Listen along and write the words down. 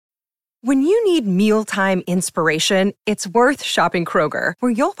When you need mealtime inspiration, it's worth shopping Kroger,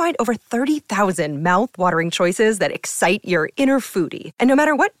 where you'll find over 30,000 mouth-watering choices that excite your inner foodie. And no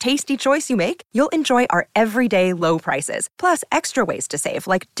matter what tasty choice you make, you'll enjoy our everyday low prices, plus extra ways to save,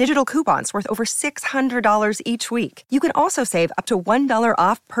 like digital coupons worth over $600 each week. You can also save up to $1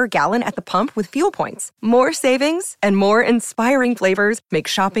 off per gallon at the pump with fuel points. More savings and more inspiring flavors make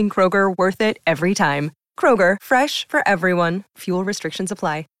shopping Kroger worth it every time. Kroger, fresh for everyone. Fuel restrictions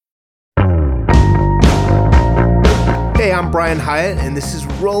apply. Hey, I'm Brian Hyatt, and this is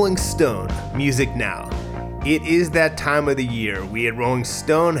Rolling Stone Music Now. It is that time of the year. We at Rolling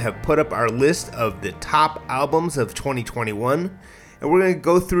Stone have put up our list of the top albums of 2021, and we're going to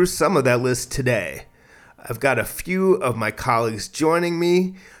go through some of that list today. I've got a few of my colleagues joining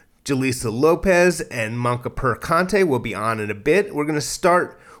me. Jaleesa Lopez and Manka Percante will be on in a bit. We're going to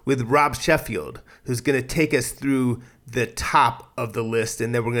start with Rob Sheffield, who's going to take us through the top of the list,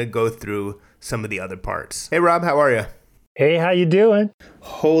 and then we're going to go through some of the other parts. Hey, Rob, how are you? Hey, how you doing?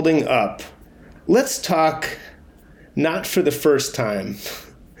 Holding up. Let's talk, not for the first time,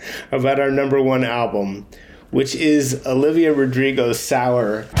 about our number one album, which is Olivia Rodrigo's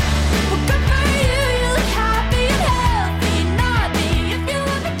Sour.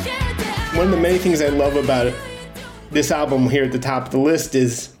 One of the many things I love about this album here at the top of the list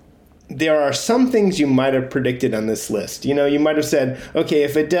is there are some things you might have predicted on this list. You know, you might have said, okay,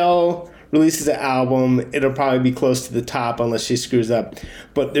 if Adele releases an album, it'll probably be close to the top unless she screws up.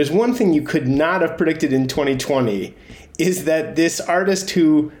 But there's one thing you could not have predicted in 2020 is that this artist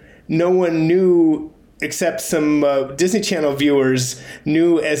who no one knew except some Disney Channel viewers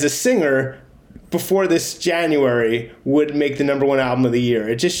knew as a singer before this January would make the number one album of the year.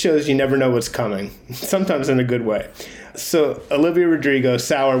 It just shows you never know what's coming, sometimes in a good way. So Olivia Rodrigo,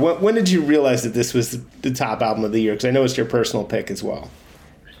 Sour, when did you realize that this was the top album of the year? Because I know it's your personal pick as well.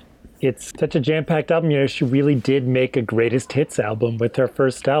 It's such a jam-packed album. You know, she really did make a greatest hits album with her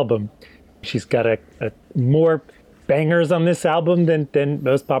first album. She's got a more bangers on this album than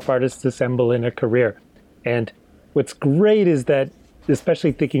most pop artists assemble in a career. And what's great is that,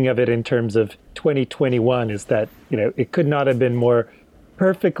 especially thinking of it in terms of 2021, is that, you know, it could not have been more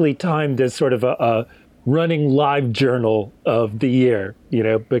perfectly timed as sort of a running live journal of the year, you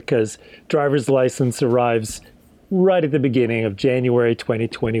know, because Driver's License arrives right at the beginning of January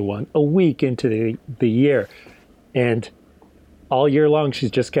 2021, a week into the year. And all year long,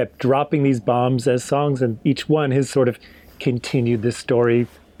 she's just kept dropping these bombs as songs, and each one has sort of continued the story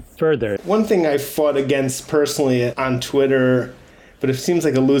further. One thing I fought against personally on Twitter, but it seems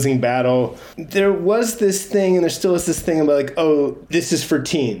like a losing battle, there was this thing, and there still is this thing about like, oh, this is for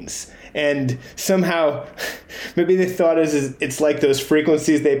teens. And somehow, maybe they thought it's like those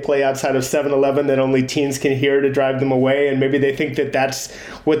frequencies they play outside of 7-Eleven that only teens can hear to drive them away. And maybe they think that that's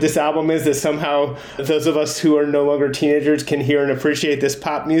what this album is, that somehow those of us who are no longer teenagers can hear and appreciate this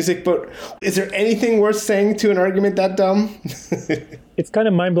pop music. But is there anything worth saying to an argument that dumb? It's kind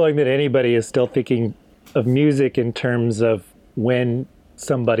of mind-blowing that anybody is still thinking of music in terms of when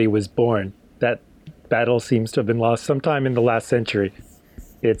somebody was born. That battle seems to have been lost sometime in the last century.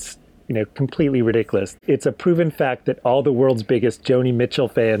 It's completely ridiculous. It's a proven fact that all the world's biggest Joni Mitchell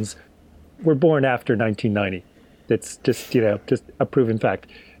fans were born after 1990. That's just a proven fact.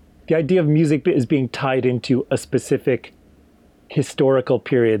 The idea of music is being tied into a specific historical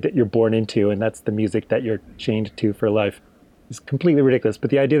period that you're born into, and that's the music that you're chained to for life. It's completely ridiculous. But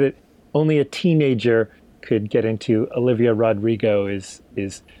the idea that only a teenager could get into Olivia Rodrigo is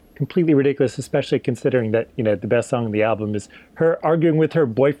completely ridiculous, especially considering that, the best song on the album is her arguing with her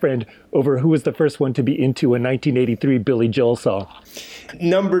boyfriend over who was the first one to be into a 1983 Billy Joel song.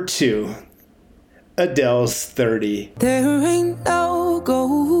 Number 2, Adele's 30. There ain't no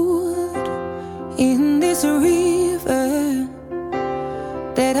gold in this river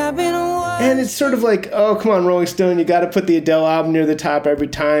that I've been away. And it's sort of like, oh, come on, Rolling Stone, you got to put the Adele album near the top every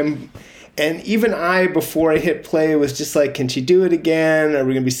time. And even I, before I hit play, was just like, can she do it again? Are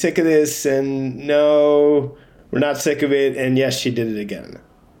we going to be sick of this? And no, we're not sick of it. And yes, she did it again.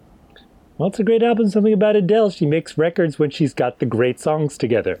 Well, it's a great album. Something about Adele. She makes records when she's got the great songs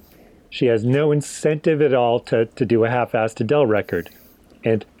together. She has no incentive at all to do a half-assed Adele record.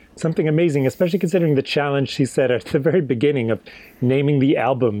 And something amazing, especially considering the challenge she set at the very beginning of naming the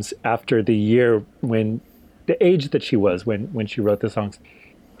albums after the year the age that she was when she wrote the songs.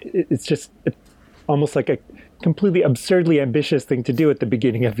 It's just almost like a completely absurdly ambitious thing to do at the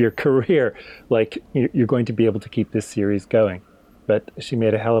beginning of your career. Like, you're going to be able to keep this series going. But she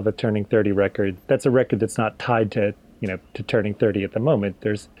made a hell of a Turning 30 record. That's a record that's not tied to turning 30 at the moment.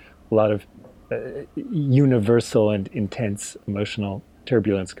 There's a lot of universal and intense emotional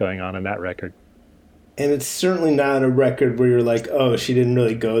turbulence going on that record. And it's certainly not a record where you're like, oh, she didn't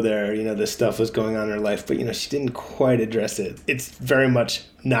really go there. This stuff was going on in her life, but, she didn't quite address it. It's very much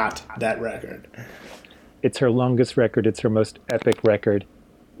not that record. It's her longest record. It's her most epic record.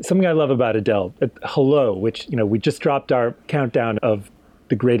 Something I love about Adele, Hello, which, we just dropped our countdown of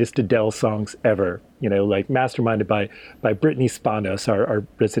the greatest Adele songs ever, like masterminded by Brittany Spanos, our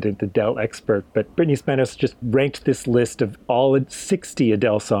resident Adele expert. But Brittany Spanos just ranked this list of all 60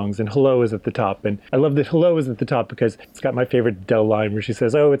 Adele songs, and Hello is at the top. And I love that Hello is at the top because it's got my favorite Adele line where she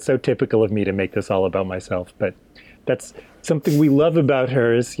says, oh, it's so typical of me to make this all about myself. But that's something we love about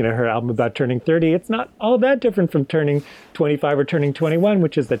her is, her album about turning 30. It's not all that different from turning 25 or turning 21,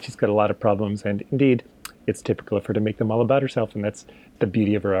 which is that she's got a lot of problems. And indeed, it's typical of her to make them all about herself. And that's the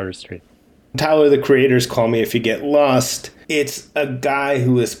beauty of her artistry. Tyler, the Creator's Call Me If You Get Lost. It's a guy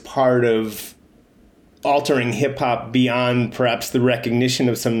who is part of altering hip-hop beyond perhaps the recognition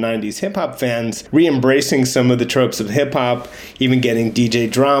of some 90s hip-hop fans, re-embracing some of the tropes of hip-hop, even getting DJ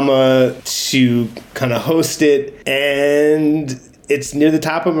Drama to kind of host it, and it's near the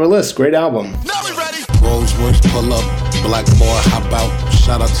top of our list. Great album. Now we ready. Rosewood, pull up. Black boy, hop out.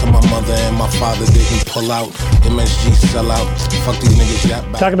 Shout out to my mother and my father didn't pull out. MSG sell out. Fuck these niggas yap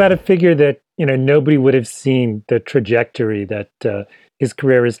back. Talk about a figure that, nobody would have seen the trajectory that his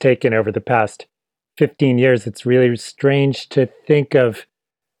career has taken over the past 15 years. It's really strange to think of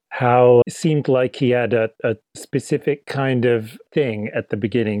how it seemed like he had a specific kind of thing at the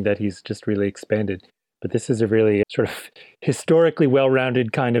beginning that he's just really expanded. But this is a really sort of historically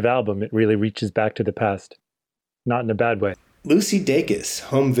well-rounded kind of album. It really reaches back to the past, not in a bad way. Lucy Dacus,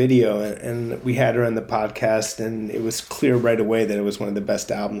 Home Video, and we had her on the podcast, and it was clear right away that it was one of the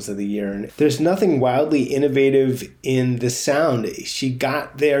best albums of the year. And there's nothing wildly innovative in the sound. She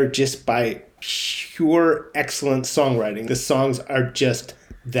got there just by pure excellent songwriting. The songs are just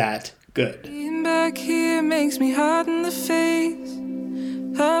that good. Being back here makes me hot in the face.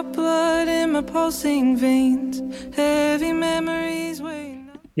 Hot blood in my pulsing veins. Heavy memories waiting.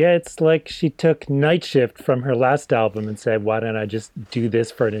 Yeah, it's like she took Night Shift from her last album and said, why don't I just do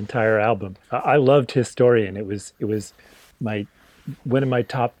this for an entire album? I loved Historian. It was one of my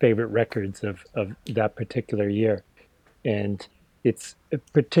top favorite records of that particular year. And it's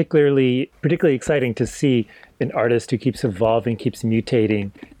particularly exciting to see an artist who keeps evolving, keeps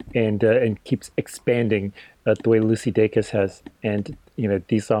mutating, and keeps expanding the way Lucy Dacus has. And,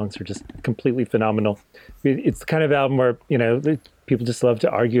 these songs are just completely phenomenal. It's the kind of album where, people just love to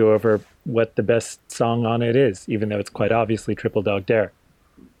argue over what the best song on it is, even though it's quite obviously Triple Dog Dare.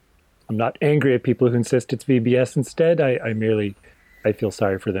 I'm not angry at people who insist it's VBS instead. I feel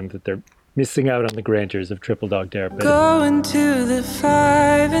sorry for them that they're missing out on the grandeurs of Triple Dog Dare. But going to the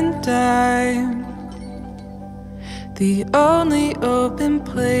 5 and dime, the only open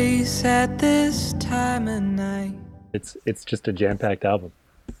place at this time of night. It's just a jam-packed album.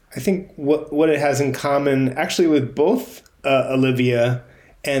 I think what it has in common, actually, with both Olivia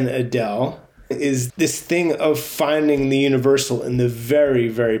and Adele, is this thing of finding the universal in the very,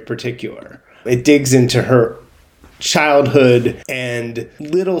 very particular. It digs into her childhood and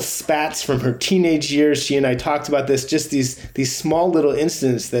little spats from her teenage years. She and I talked about this, just these small little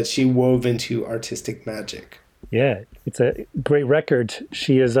incidents that she wove into artistic magic. Yeah, it's a great record.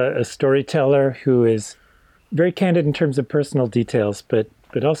 She is a storyteller who is very candid in terms of personal details, but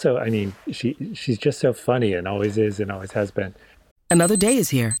also, she's just so funny and always is and always has been. Another day is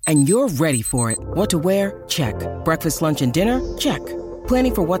here, and you're ready for it. What to wear? Check. Breakfast, lunch, and dinner? Check.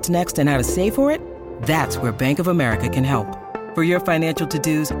 Planning for what's next and how to save for it? That's where Bank of America can help. For your financial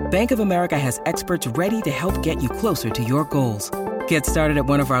to-dos, Bank of America has experts ready to help get you closer to your goals. Get started at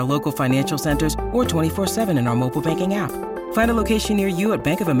one of our local financial centers or 24/7 in our mobile banking app. Find a location near you at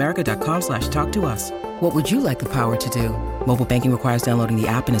bankofamerica.com/talktous. What would you like the power to do? Mobile banking requires downloading the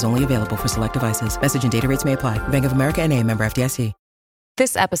app and is only available for select devices. Message and data rates may apply. Bank of America NA, member FDIC.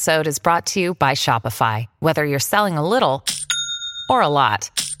 This episode is brought to you by Shopify. Whether you're selling a little or a lot,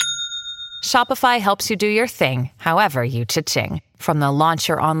 Shopify helps you do your thing, however you cha-ching. From the launch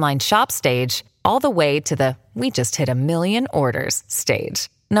your online shop stage, all the way to the we just hit 1 million orders stage.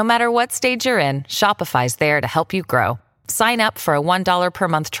 No matter what stage you're in, Shopify's there to help you grow. Sign up for a $1 per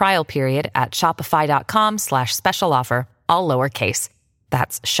month trial period at shopify.com/special offer, all lowercase.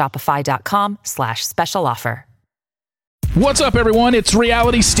 That's shopify.com/special offer. What's up, everyone? It's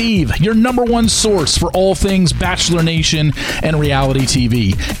Reality Steve, your number one source for all things Bachelor Nation and reality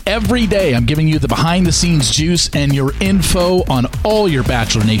TV. Every day, I'm giving you the behind-the-scenes juice and your info on all your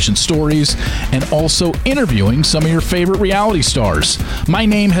Bachelor Nation stories, and also interviewing some of your favorite reality stars. My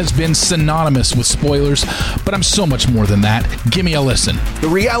name has been synonymous with spoilers, but I'm so much more than that. Give me a listen. The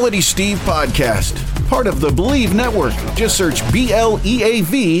Reality Steve Podcast, part of the Believe Network. Just search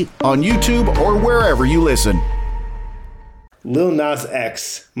BLEAV on YouTube or wherever you listen. Lil Nas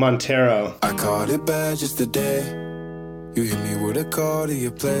X, Montero. I called it bad just today. You hit me with a call to your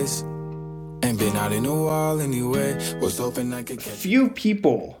place. Ain't been out in a while anyway. Was hoping I could catch. Few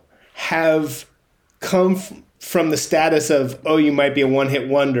people have come from the status of, oh, you might be a one-hit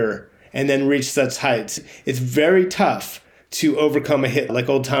wonder, and then reach such heights. It's very tough to overcome a hit like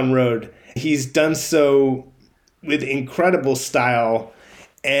Old Town Road. He's done so with incredible style.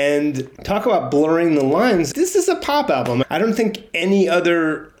 And talk about blurring the lines. This is a pop album. I don't think any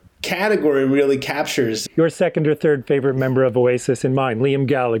other category really captures. Your second or third favorite member of Oasis and mine, Liam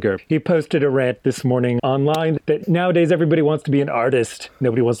Gallagher. He posted a rant this morning online that nowadays everybody wants to be an artist.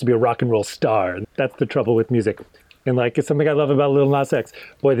 Nobody wants to be a rock and roll star. That's the trouble with music. And like, it's something I love about Lil Nas X.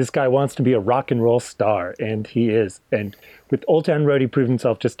 Boy, this guy wants to be a rock and roll star, and he is. And with Old Town Road, he proved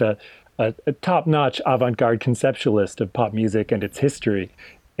himself just a top-notch avant-garde conceptualist of pop music and its history.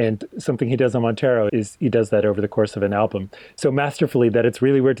 And something he does on Montero is he does that over the course of an album so masterfully that it's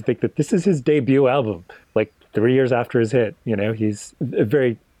really weird to think that this is his debut album, like 3 years after his hit. You know, he's a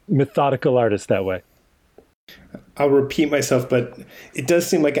very methodical artist that way. I'll repeat myself, but it does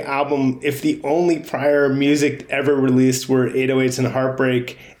seem like an album, if the only prior music ever released were 808s and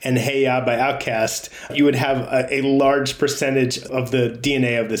Heartbreak and Hey Ya by Outkast, you would have a large percentage of the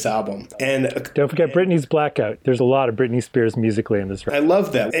DNA of this album. And don't forget Britney's Blackout. There's a lot of Britney Spears musically in this record. I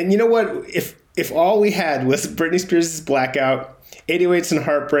love that. And you know what? If all we had was Britney Spears' Blackout, 808s and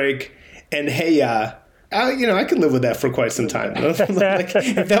Heartbreak, and Hey Ya, I could live with that for quite some time. Like,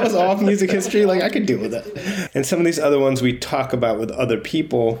 if that was all music history, like I could deal with that. And some of these other ones we talk about with other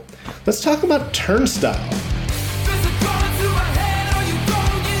people. Let's talk about Turnstile.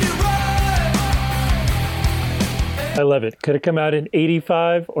 I love it. Could have come out in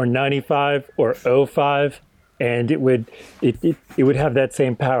 85 or 95 or 05, and it would have that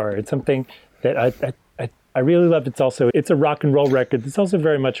same power. It's something that I really love. It's a rock and roll record. It's also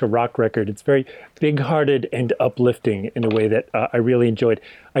very much a rock record. It's very big-hearted and uplifting in a way that I really enjoyed.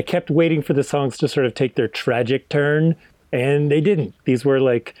 I kept waiting for the songs to sort of take their tragic turn, and they didn't. These were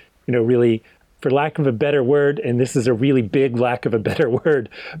like, really, for lack of a better word, and this is a really big lack of a better word,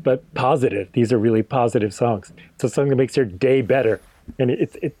 but positive. These are really positive songs. It's a song that makes your day better. And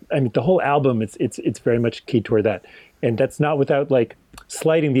the whole album, it's very much keyed toward that. And that's not without like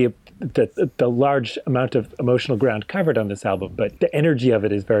slighting the large amount of emotional ground covered on this album, but the energy of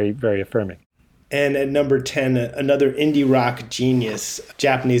it is very, very affirming. And at number 10, another indie rock genius,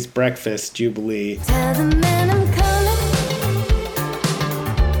 Japanese Breakfast, Jubilee. Tell the man I'm coming.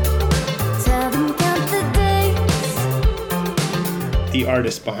 Tell them count the days. The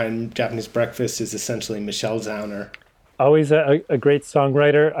artist behind Japanese Breakfast is essentially Michelle Zauner. Always a great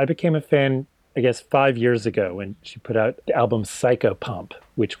songwriter. I became a fan, I guess, 5 years ago when she put out the album Psychopomp,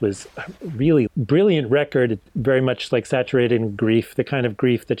 which was a really brilliant record, very much like saturated in grief, the kind of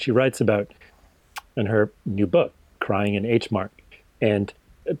grief that she writes about in her new book, Crying in H Mark. And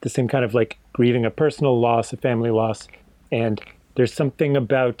the same kind of like grieving a personal loss, a family loss. And there's something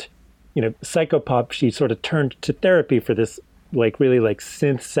about, Psychopomp, she sort of turned to therapy for this like really like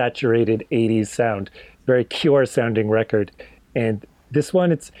synth saturated 80s sound, very Cure sounding record. And this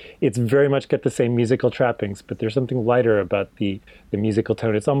one, it's very much got the same musical trappings, but there's something lighter about the musical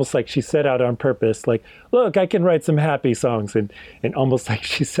tone. It's almost like she set out on purpose, like, look, I can write some happy songs, and almost like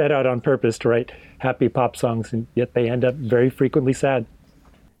she set out on purpose to write happy pop songs, and yet they end up very frequently sad.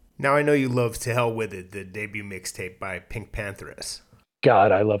 Now I know you love To Hell With It, the debut mixtape by Pink Pantheress.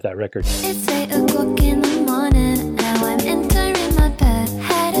 God, I love that record. It's 8 o'clock in the morning. Now I'm entering my bed.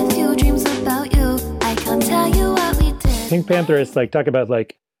 Had a few dreams about you. I can't tell you what we did. Pink Pantheress, like, talk about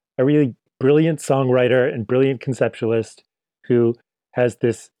like a really brilliant songwriter and brilliant conceptualist who has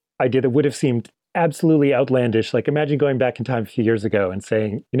this idea that would have seemed absolutely outlandish. Like, imagine going back in time a few years ago and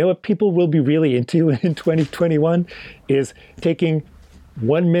saying, you know what people will be really into in 2021 is taking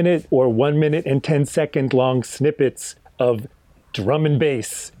 1 minute or 1 minute and 10 second long snippets of drum and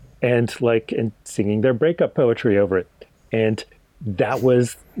bass and singing their breakup poetry over it. And that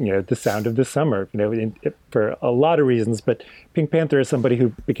was, the sound of the summer, for a lot of reasons. But Pink Panther is somebody who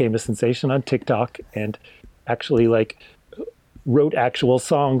became a sensation on TikTok and actually wrote actual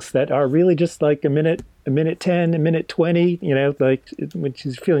songs that are really just like a minute a minute 10, a minute 20, like when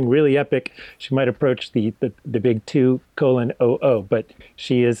she's feeling really epic, she might approach the big 2:00, but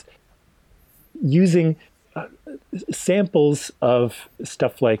she is using samples of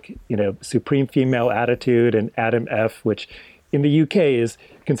stuff like, Supreme Female Attitude and Adam F., which in the UK is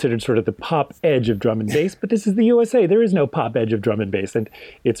considered sort of the pop edge of drum and bass, but this is the USA. There is no pop edge of drum and bass. And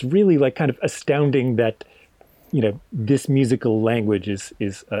it's really like kind of astounding that, this musical language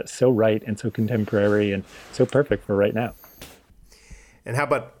is so right and so contemporary and so perfect for right now. And how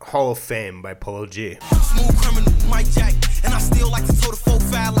about Hall of Fame by Polo G? Smooth criminal, Mike Jack, and I still like to throw the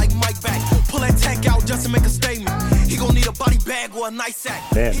 4-5 like Mike back. Pull that tank out just to make a statement. He gonna need a body bag or a nice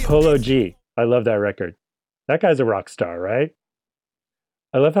sack. Man, Polo G, I love that record. That guy's a rock star, right?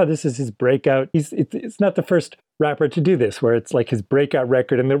 I love how this is his breakout. It's not the first rapper to do this, where it's like his breakout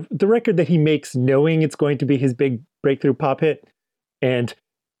record and the record that he makes knowing it's going to be his big breakthrough pop hit. And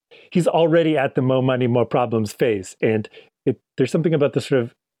he's already at the Mo Money, Mo Problems phase. And there's something about the sort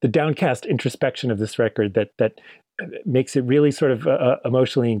of the downcast introspection of this record that makes it really sort of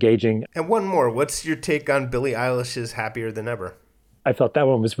emotionally engaging. And one more, what's your take on Billie Eilish's Happier Than Ever? I felt that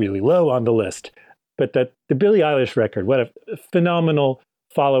one was really low on the list. But the Billie Eilish record, what a phenomenal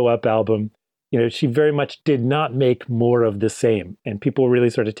follow-up album. She very much did not make more of the same. And people were really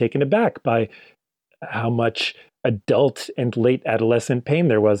sort of taken aback by how much adult and late adolescent pain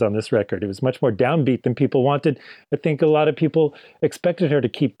there was on this record. It was much more downbeat than people wanted. I think a lot of people expected her to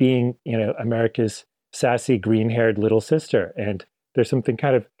keep being, America's sassy, green-haired little sister. And there's something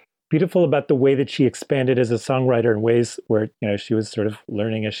kind of beautiful about the way that she expanded as a songwriter in ways where, she was sort of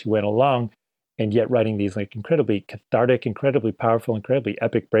learning as she went along, and yet writing these like incredibly cathartic, incredibly powerful, incredibly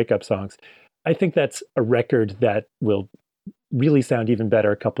epic breakup songs. I think that's a record that will really sound even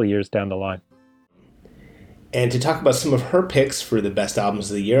better a couple of years down the line. And to talk about some of her picks for the best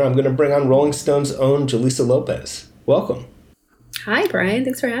albums of the year, I'm going to bring on Rolling Stone's own Julissa Lopez. Welcome. Hi, Brian.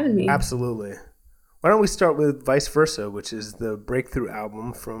 Thanks for having me. Absolutely. Why don't we start with Vice Versa, which is the breakthrough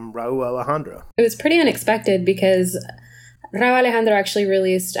album from Rauw Alejandro. It was pretty unexpected because Rauw Alejandro actually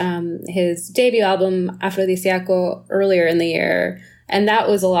released his debut album, Afrodisiaco, earlier in the year. And that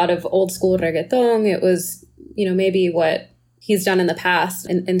was a lot of old school reggaeton. It was, maybe what he's done in the past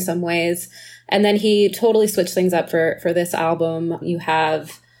in some ways. And then he totally switched things up for this album. You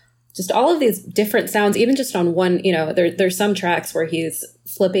have just all of these different sounds, even just on one, there's some tracks where he's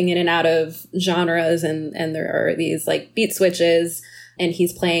flipping in and out of genres and there are these like beat switches and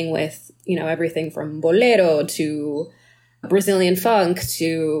he's playing with, everything from bolero to Brazilian funk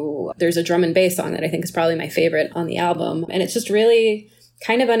to there's a drum and bass song that I think is probably my favorite on the album. And it's just really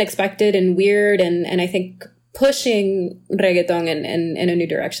kind of unexpected and weird. And I think pushing reggaeton in a new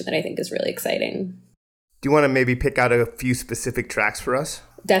direction that I think is really exciting. Do you want to maybe pick out a few specific tracks for us?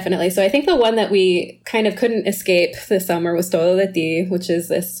 Definitely. So I think the one that we kind of couldn't escape this summer was Todo de Ti, which is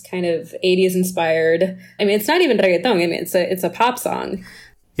this kind of 80s inspired. I mean, it's not even reggaeton. I mean, it's a pop song.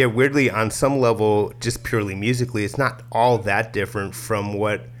 Yeah, weirdly, on some level, just purely musically, it's not all that different from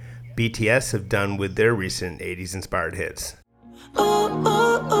what BTS have done with their recent 80s inspired hits.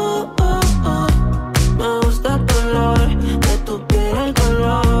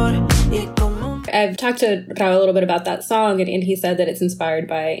 I've talked to Rauw a little bit about that song, and he said that it's inspired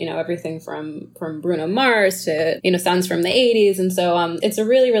by, everything from Bruno Mars to, sounds from the 80s. And so it's a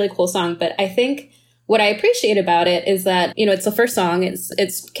really, really cool song. But I think what I appreciate about it is that, it's the first song,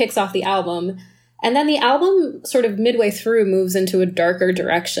 it kicks off the album. And then the album sort of midway through moves into a darker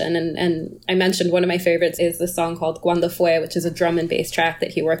direction. And I mentioned one of my favorites is the song called Cuando Fue, which is a drum and bass track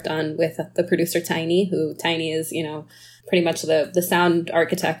that he worked on with the producer Tiny, who Tiny is, pretty much the sound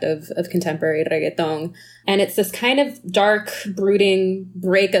architect of contemporary reggaeton. And it's this kind of dark, brooding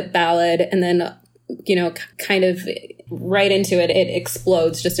breakup ballad. And then, kind of right into it, it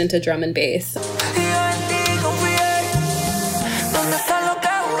explodes just into drum and bass.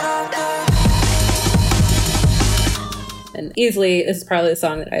 And easily, this is probably the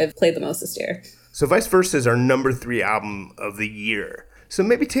song that I've played the most this year. So Vice Versa is our number 3 album of the year. So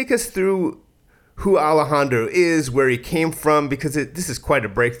maybe take us through who Alejandro is, where he came from, because this is quite a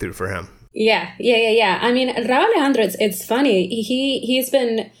breakthrough for him. Yeah. I mean, Rauw Alejandro, it's funny. He's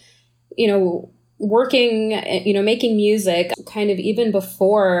been, working, making music kind of even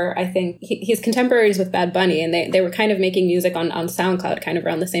before, I think, he's contemporaries with Bad Bunny, and they were kind of making music on SoundCloud kind of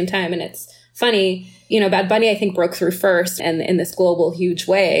around the same time. And it's funny, Bad Bunny, I think, broke through first and in this global huge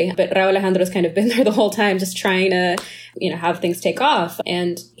way. But Rauw Alejandro's kind of been there the whole time, just trying to, have things take off.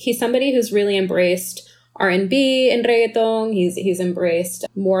 And he's somebody who's really embraced R&B and reggaeton. He's embraced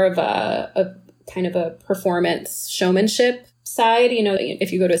more of a kind of a performance showmanship side. You know,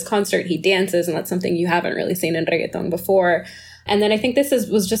 if you go to his concert, he dances, and that's something you haven't really seen in reggaeton before. And then I think this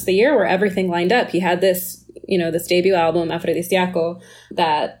was just the year where everything lined up. He had this, you know, this debut album, Afrodisiaco,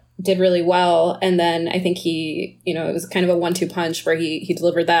 that did really well. And then I think he, you know, it was kind of a 1-2 punch where he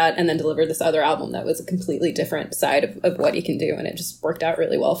delivered that and then delivered this other album that was a completely different side of what he can do. And it just worked out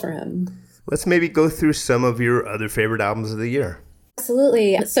really well for him. Let's maybe go through some of your other favorite albums of the year.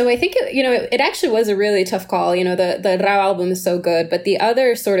 Absolutely. So I think, it actually was a really tough call. You know, the Rao album is so good, but the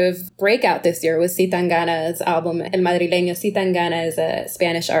other sort of breakout this year was Zetangana's album, El Madrileño. Zetangana is a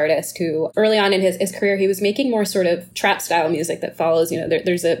Spanish artist who early on in his career, he was making more sort of trap style music that follows,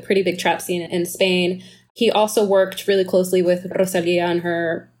 there's a pretty big trap scene in Spain. He also worked really closely with Rosalía on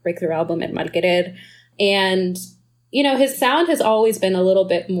her breakthrough album, El Mal Querer. And his sound has always been a little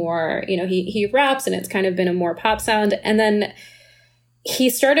bit more, he raps and it's kind of been a more pop sound. And then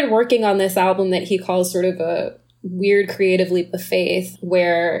he started working on this album that he calls sort of a weird creative leap of faith,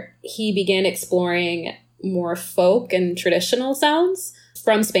 where he began exploring more folk and traditional sounds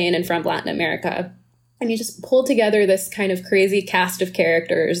from Spain and from Latin America. And he just pulled together this kind of crazy cast of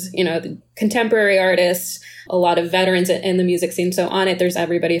characters, the contemporary artists, a lot of veterans in the music scene. So on it, there's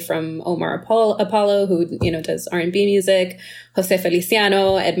everybody from Omar Apollo, who, does R&B music, Jose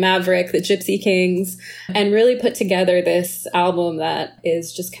Feliciano, Ed Maverick, the Gypsy Kings, and really put together this album that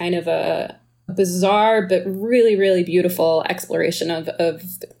is just kind of a bizarre but really, really beautiful exploration of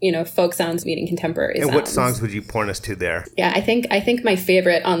folk sounds meeting contemporary sounds. And what songs would you point us to there? Yeah, I think my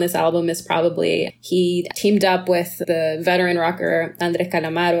favorite on this album is probably he teamed up with the veteran rocker Andres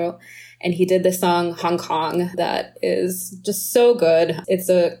Calamaro, and he did the song Hong Kong that is just so good. It's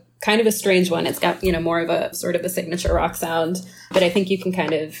a kind of a strange one. It's got, more of a sort of a signature rock sound, but I think you can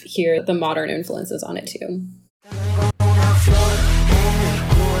kind of hear the modern influences on it too.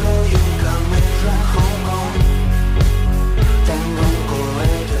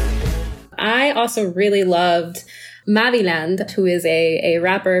 I also really loved Maviland, who is a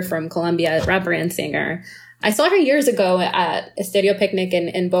rapper from Colombia, rapper and singer. I saw her years ago at Estéreo Picnic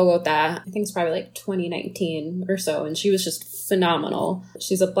in Bogota. I think it's probably like 2019 or so, and she was just phenomenal.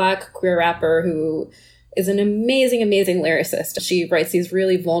 She's a Black queer rapper who is an amazing, amazing lyricist. She writes these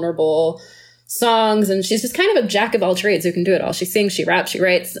really vulnerable songs, and she's just kind of a jack of all trades who can do it all. She sings, she raps, she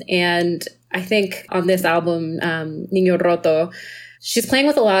writes, and I think on this album, Niño Roto, she's playing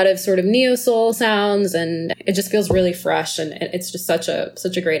with a lot of sort of neo-soul sounds, and it just feels really fresh, and it's just such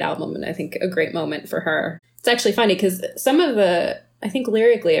a great album, and I think a great moment for her. It's actually funny because I think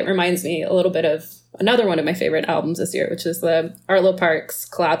lyrically it reminds me a little bit of another one of my favorite albums this year, which is the Arlo Parks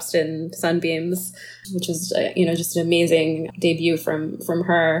Collapsed in Sunbeams, which is, just an amazing debut from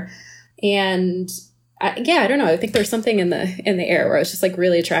her. And I don't know. I think there's something in the air where I was just like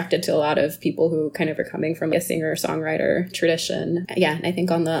really attracted to a lot of people who kind of are coming from a singer-songwriter tradition. Yeah, and I think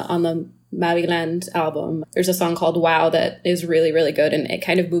on the Maviland album, there's a song called Wow that is really, really good, and it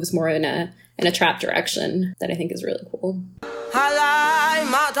kind of moves more in a trap direction that I think is really cool.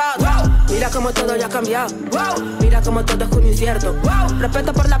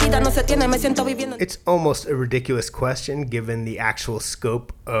 It's almost a ridiculous question given the actual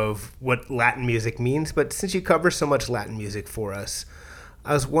scope of what Latin music means, but since you cover so much Latin music for us,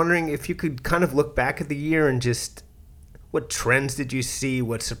 I was wondering if you could kind of look back at the year and just what trends did you see?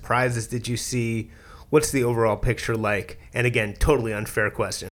 What surprises did you see? What's the overall picture like? And again, totally unfair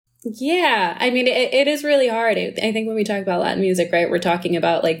question. Yeah, I mean, it is really hard. I think when we talk about Latin music, right, we're talking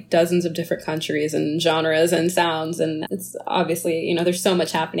about like dozens of different countries and genres and sounds. And it's obviously, there's so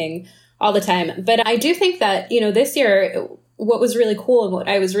much happening all the time. But I do think that, this year, what was really cool and what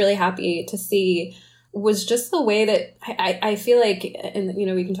I was really happy to see was just the way that I feel like, and,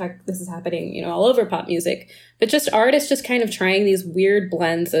 we can talk, this is happening, all over pop music, but just artists just kind of trying these weird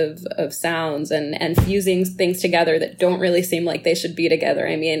blends of sounds and fusing things together that don't really seem like they should be together.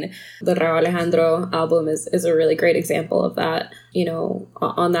 I mean, the Rauw Alejandro album is a really great example of that.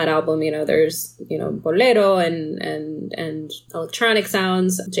 On that album, there's, bolero and electronic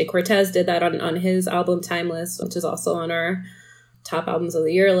sounds. Jay Cortez did that on his album Timeless, which is also on our top albums of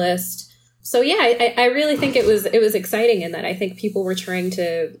the year list. So yeah, I really think it was exciting in that I think people were trying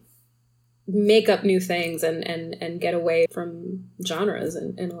to make up new things and get away from genres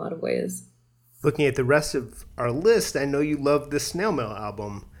in a lot of ways. Looking at the rest of our list, I know you love the Snail Mail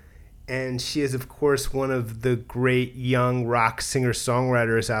album, and she is of course one of the great young rock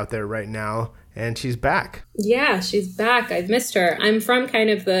singer-songwriters out there right now, and she's back. Yeah, she's back. I've missed her. I'm from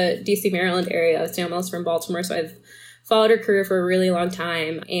kind of the DC, Maryland area. Snail Mail's from Baltimore, so I've followed her career for a really long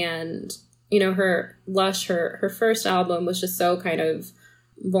time, and her Lush, her first album was just so kind of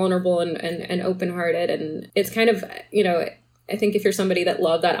vulnerable and open-hearted. And it's kind of, I think if you're somebody that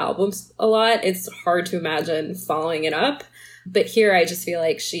loved that album a lot, it's hard to imagine following it up. But here I just feel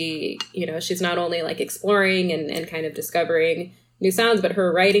like she, you know, she's not only like exploring and kind of discovering new sounds, but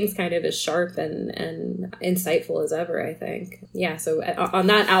her writing's kind of as sharp and insightful as ever, I think. Yeah, so on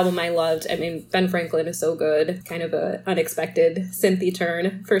that album I loved, I mean, Ben Franklin is so good, kind of a unexpected synthy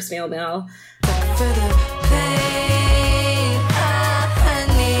turn for Snail Mail.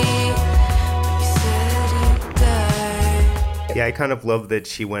 Yeah, I kind of love that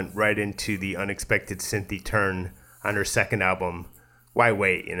she went right into the unexpected synthy turn on her second album. Why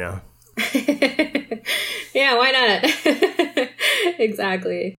wait, you know? Yeah, why not?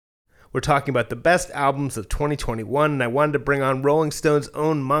 Exactly. We're talking about the best albums of 2021, and I wanted to bring on Rolling Stone's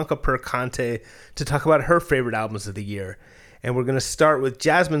own Manca Percante to talk about her favorite albums of the year. And we're going to start with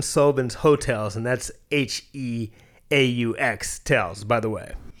Jasmine Sullivan's Hotels, and that's H-E-A-U-X, Tales, by the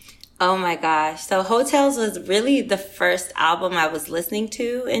way. Oh my gosh. So Hotels was really the first album I was listening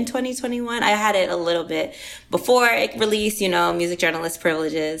to in 2021. I had it a little bit before it released, you know, music journalist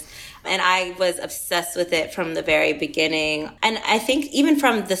privileges. And I was obsessed with it from the very beginning. And I think even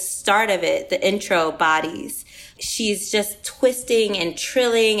from the start of it, the intro, Bodies, she's just twisting and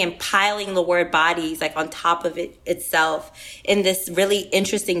trilling and piling the word bodies like on top of it itself in this really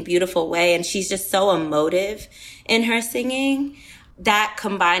interesting, beautiful way. And she's just so emotive in her singing. That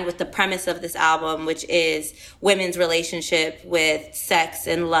combined with the premise of this album, which is women's relationship with sex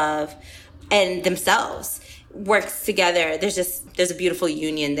and love and themselves, works together. There's a beautiful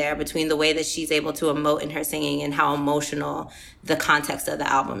union there between the way that she's able to emote in her singing and how emotional the context of the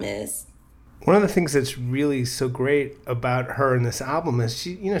album is. One of the things that's really so great about her in this album is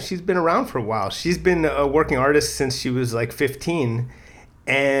she's been around for a while. She's been a working artist since she was like 15,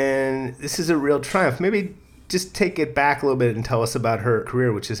 and this is a real triumph. Maybe just take it back a little bit and tell us about her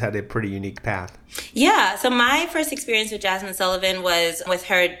career, which has had a pretty unique path. Yeah, so my first experience with Jasmine Sullivan was with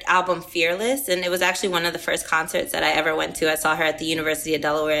her album Fearless, and it was actually one of the first concerts that I ever went to. I saw her at the University of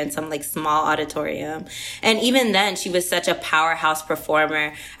Delaware in some like small auditorium. And even then, she was such a powerhouse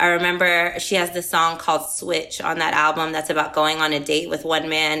performer. I remember she has this song called Switch on that album that's about going on a date with one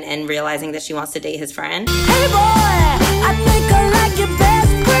man and realizing that she wants to date his friend. Hey boy, I think I like your best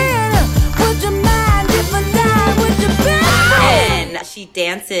friend. Would you mind if I die with your best friend? And she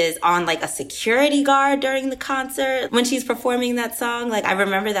dances on like a security guard during the concert when she's performing that song. Like, I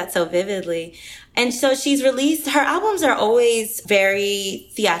remember that so vividly. And so she's released, her albums are always very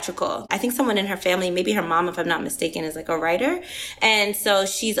theatrical. I think someone in her family, maybe her mom, if I'm not mistaken, is like a writer. And so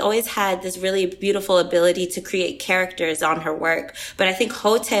she's always had this really beautiful ability to create characters on her work. But I think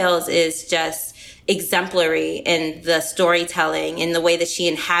Hotels is just exemplary in the storytelling, in the way that she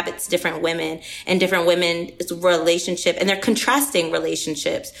inhabits different women and different women's relationship, and they're contrasting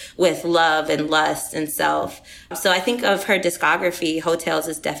relationships with love and lust and self. So I think of her discography, Hotels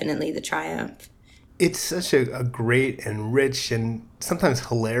is definitely the triumph. It's such a great and rich and sometimes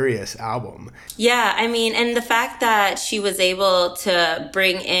hilarious album. Yeah, I mean, and the fact that she was able to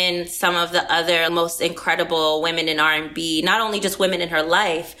bring in some of the other most incredible women in R&B, not only just women in her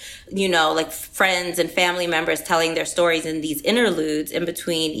life, you know, like friends and family members telling their stories in these interludes in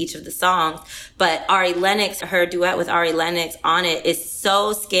between each of the songs, but Ari Lennox, her duet with Ari Lennox on it is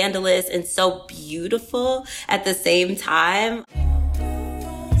so scandalous and so beautiful at the same time.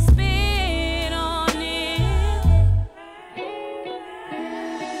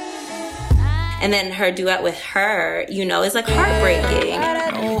 And then her duet with her, you know, is like heartbreaking.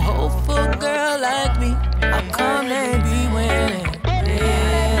 No hopeful girl like me. How come they be winning?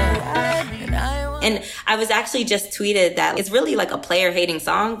 And I was actually just tweeted that it's really like a player hating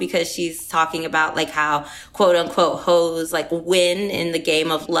song because she's talking about like how quote unquote hoes like win in the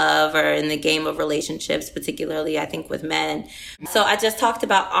game of love or in the game of relationships, particularly I think with men. So I just talked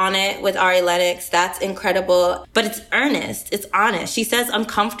about On It with Ari Lennox. That's incredible, but it's earnest. It's honest. She says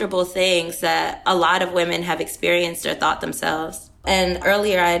uncomfortable things that a lot of women have experienced or thought themselves. And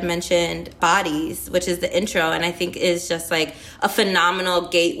earlier I had mentioned Bodies, which is the intro, and I think is just like a phenomenal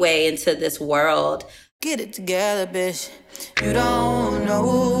gateway into this world. Get it together, bitch. You don't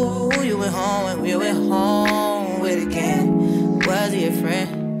know who you went home and we went home with again. Was he a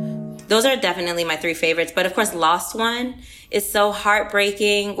friend? Those are definitely my three favorites. But of course, Lost One is so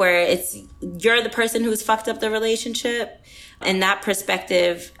heartbreaking, where it's you're the person who's fucked up the relationship. And that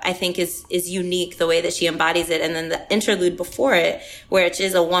perspective, I think, is unique, the way that she embodies it. And then the interlude before it, where it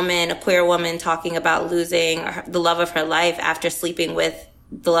is a woman, a queer woman, talking about losing the love of her life after sleeping with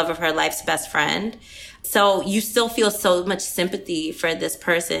the love of her life's best friend. So you still feel so much sympathy for this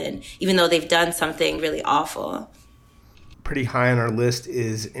person, even though they've done something really awful. Pretty high on our list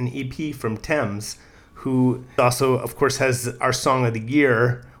is an EP from Thames, who also, of course, has our Song of the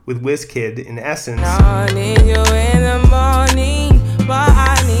Year with WizKid in Essence. I need you in the morning, but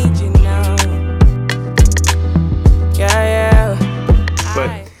I need you now. Yeah.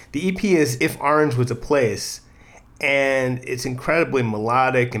 But the EP is If Orange Was a Place, and it's incredibly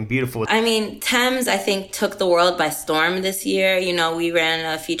melodic and beautiful. I mean, Tems, I think, took the world by storm this year. You know, we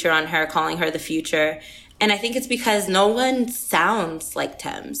ran a feature on her calling her the future. And I think it's because no one sounds like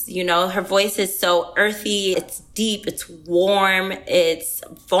Tems. You know, her voice is so earthy, it's deep, it's warm, it's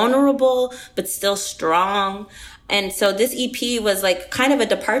vulnerable, but still strong. And so this EP was like kind of a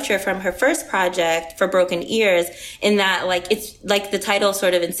departure from her first project, For Broken Ears, in that like it's like the title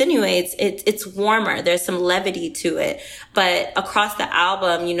sort of insinuates, it's warmer. There's some levity to it. But across the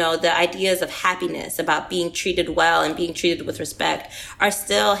album, you know, the ideas of happiness, about being treated well and being treated with respect are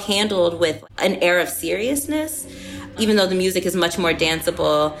still handled with an air of seriousness, even though the music is much more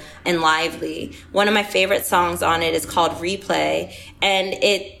danceable and lively. One of my favorite songs on it is called Replay, and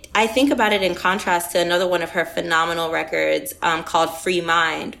I think about it in contrast to another one of her phenomenal records called Free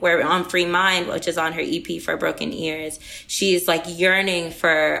Mind, where on Free Mind, which is on her EP For Broken Ears, she's like yearning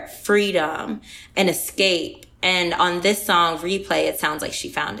for freedom and escape. And on this song, Replay, it sounds like she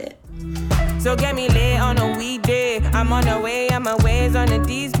found it. So get me lit on a weekday. I'm on the way, I'm a ways on the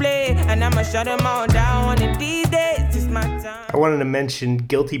display. And I'ma shut them all down on the D-Days. It's my time. I wanted to mention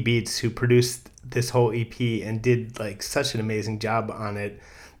Guilty Beats, who produced this whole EP and did like such an amazing job on it.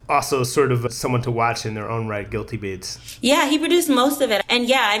 Also sort of someone to watch in their own right, Guilty Beats. Yeah, he produced most of it. And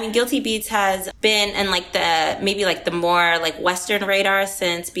yeah, I mean, Guilty Beats has been in like the more like Western radar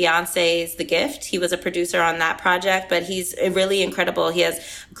since Beyonce's The Gift. He was a producer on that project, but he's really incredible. He has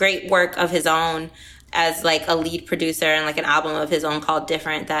great work of his own as like a lead producer, and like an album of his own called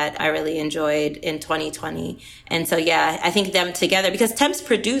Different that I really enjoyed in 2020. And so, yeah, I think them together, because Tems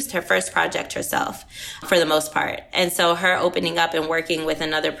produced her first project herself for the most part. And so her opening up and working with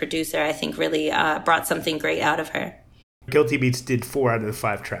another producer, I think really brought something great out of her. Guilty Beats did 4 out of the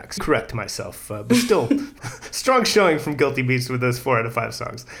 5 tracks. Correct myself, but still strong showing from Guilty Beats with those 4 out of 5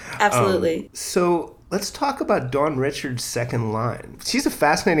 songs. Absolutely. So let's talk about Dawn Richards' Second Line. She's a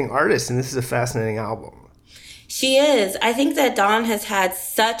fascinating artist, and this is a fascinating album. She is. I think that Dawn has had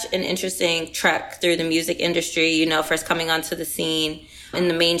such an interesting trek through the music industry, you know, first coming onto the scene in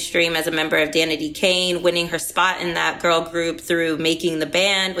the mainstream as a member of Danity Kane, winning her spot in that girl group through Making the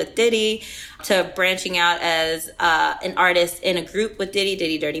Band with Diddy, to branching out as an artist in a group with Diddy,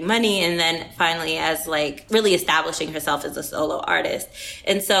 Diddy Dirty Money, and then finally as like really establishing herself as a solo artist.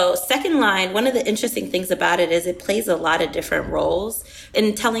 And so Second Line, one of the interesting things about it is it plays a lot of different roles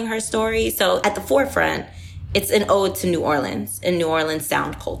in telling her story. So at the forefront, it's an ode to New Orleans and New Orleans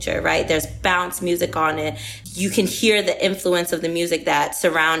sound culture, right? There's bounce music on it. You can hear the influence of the music that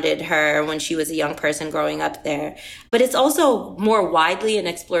surrounded her when she was a young person growing up there. But it's also more widely an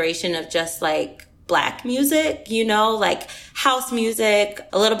exploration of just like Black music, you know, like house music,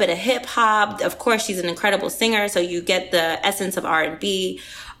 a little bit of hip hop. Of course, she's an incredible singer, so you get the essence of R&B.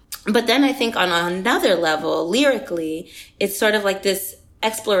 But then I think on another level, lyrically, it's sort of like this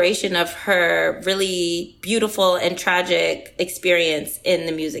exploration of her really beautiful and tragic experience in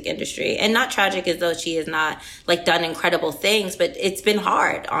the music industry. And not tragic as though she has not like done incredible things, but it's been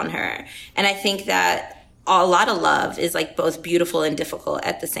hard on her. And I think that a lot of love is like both beautiful and difficult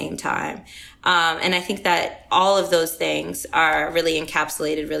at the same time. And I think that all of those things are really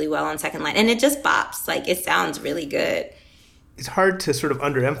encapsulated really well on Second Line. And it just bops. Like, it sounds really good. It's hard to sort of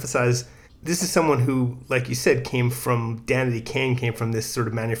underemphasize. This is someone who, like you said, came from Danity Kane, came from this sort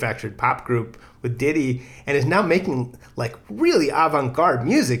of manufactured pop group with Diddy, and is now making like really avant-garde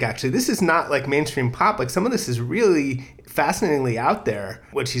music, actually. This is not like mainstream pop. Like, some of this is really fascinatingly out there,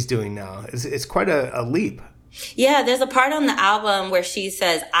 what she's doing now. It's quite a leap. Yeah, there's a part on the album where she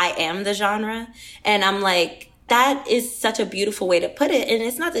says, I am the genre. And I'm like, that is such a beautiful way to put it. And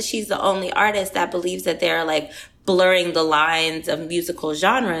it's not that she's the only artist that believes that they're like blurring the lines of musical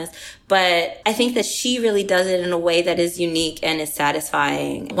genres, but I think that she really does it in a way that is unique and is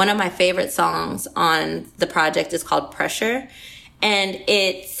satisfying. One of my favorite songs on the project is called Pressure, and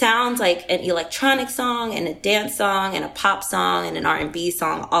it sounds like an electronic song and a dance song and a pop song and an R&B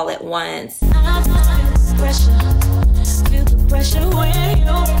song all at once. Feel the pressure when you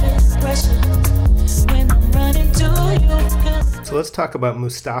feel pressure when I'm running to you. So let's talk about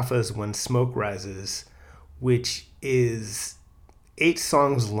Mustafa's When Smoke Rises, which is 8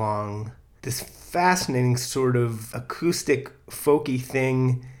 songs long. This fascinating sort of acoustic, folky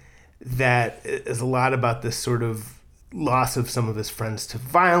thing that is a lot about this sort of loss of some of his friends to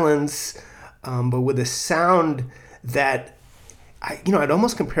violence, but with a sound that I'd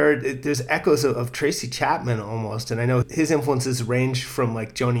almost compare it, there's echoes of Tracy Chapman almost. And I know his influences range from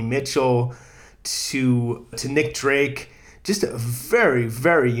like Joni Mitchell to Nick Drake. Just a very,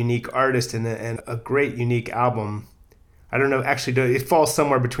 very unique artist and a great, unique album. I don't know, actually, it falls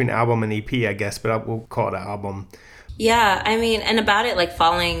somewhere between album and EP, I guess, but we'll call it an album. Yeah, I mean, and about it like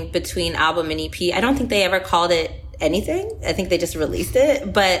falling between album and EP, I don't think they ever called it anything. I think they just released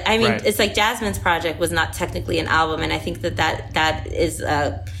it. But I mean, right. It's like Jasmine's project was not technically an album, and I think that is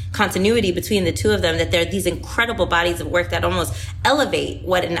a continuity between the two of them, that they're these incredible bodies of work that almost elevate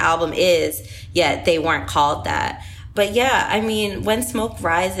what an album is, yet they weren't called that. But yeah, I mean, When Smoke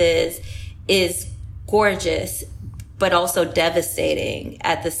Rises is gorgeous, but also devastating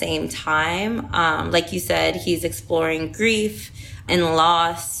at the same time. Like you said, he's exploring grief and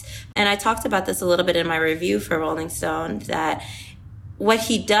loss. And I talked about this a little bit in my review for Rolling Stone, that what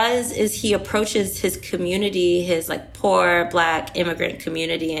he does is he approaches his community, his like poor Black immigrant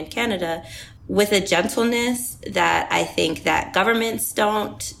community in Canada, with a gentleness that I think that governments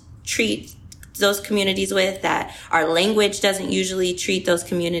don't treat those communities with, that our language doesn't usually treat those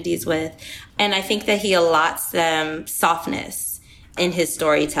communities with. And I think that he allots them softness in his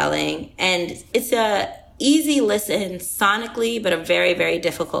storytelling. And it's a easy listen sonically, but a very, very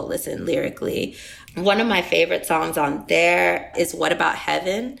difficult listen lyrically. One of my favorite songs on there is What About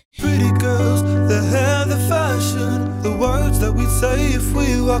Heaven? Pretty girls, the hair, the fashion, the words that we say if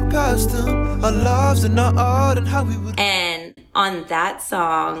we walk past them, our lives and our art and how we would. And on that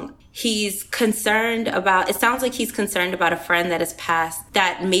song, he's concerned about, it sounds like he's concerned about a friend that has passed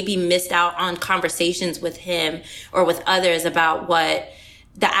that maybe missed out on conversations with him or with others about what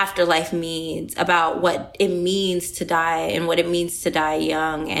the afterlife means, about what it means to die and what it means to die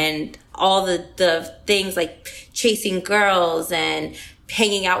young, and all the things like chasing girls and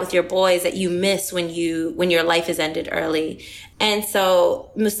hanging out with your boys that you miss when your life is ended early. And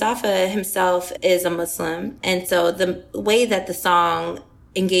so Mustafa himself is a Muslim. And so the way that the song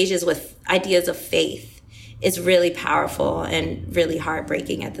engages with ideas of faith is really powerful and really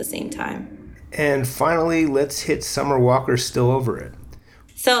heartbreaking at the same time. And finally, let's hit Summer Walker's Still Over It.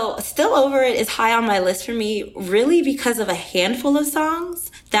 So Still Over It is high on my list for me, really because of a handful of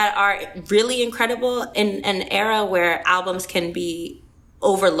songs that are really incredible in an era where albums can be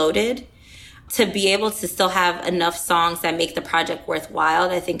overloaded. To be able to still have enough songs that make the project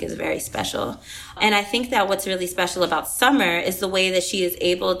worthwhile, I think is very special. And I think that what's really special about Summer is the way that she is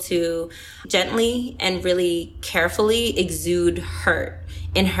able to gently and really carefully exude hurt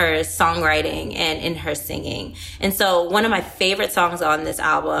in her songwriting and in her singing. And so one of my favorite songs on this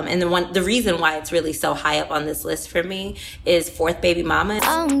album, and the reason why it's really so high up on this list for me, is Fourth Baby Mama.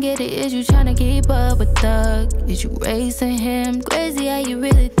 I don't get it, is you trying to keep up with Thug? Is you raising him? Crazy how you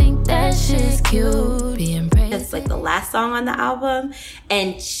really think that shit's cute. Being praised. It's like the last song on the album,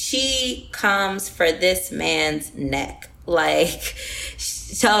 and she comes for this man's neck. Like,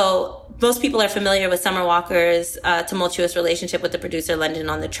 so most people are familiar with Summer Walker's tumultuous relationship with the producer London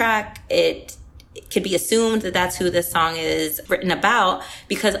on the track. It could be assumed that that's who this song is written about,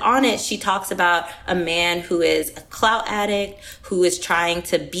 because on it she talks about a man who is a clout addict, who is trying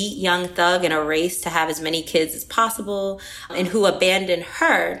to beat Young Thug in a race to have as many kids as possible, and who abandoned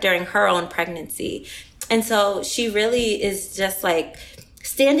her during her own pregnancy. And so she really is just like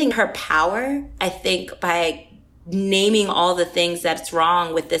standing her power, I think, by naming all the things that's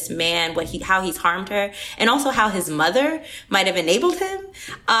wrong with this man, how he's harmed her, and also how his mother might have enabled him.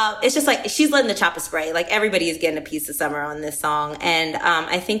 It's just like she's letting the chopper spray. Like everybody is getting a piece of Summer on this song, and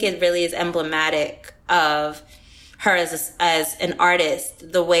I think it really is emblematic of her as an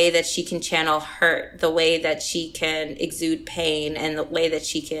artist, the way that she can channel hurt, the way that she can exude pain, and the way that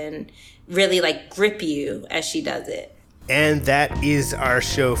she can really like grip you as she does it. And that is our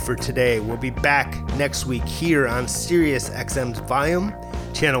show for today. We'll be back next week here on Sirius XM's Volume,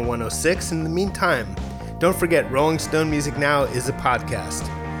 Channel 106. In the meantime, don't forget Rolling Stone Music Now is a podcast.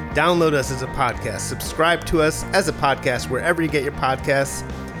 Download us as a podcast. Subscribe to us as a podcast wherever you get your podcasts.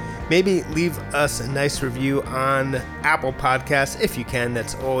 Maybe leave us a nice review on Apple Podcasts if you can.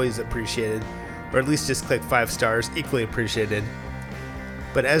 That's always appreciated. Or at least just click 5 stars. Equally appreciated.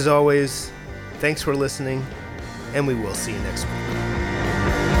 But as always, thanks for listening. And we will see you next week.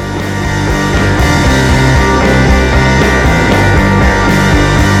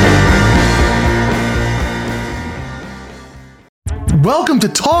 Welcome to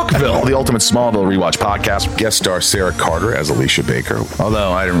Talkville, the ultimate Smallville rewatch podcast. Guest star Sarah Carter as Alicia Baker.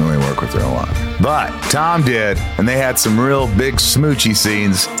 Although I didn't really work with her a lot. But Tom did, and they had some real big smoochy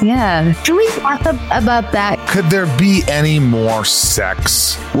scenes. Yeah. Can we talk about that? Could there be any more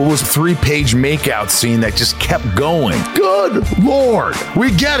sex? What was a 3-page makeout scene that just kept going? Good Lord.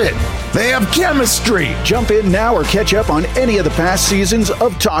 We get it. They have chemistry. Jump in now or catch up on any of the past seasons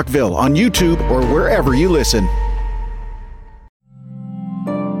of Talkville on YouTube or wherever you listen.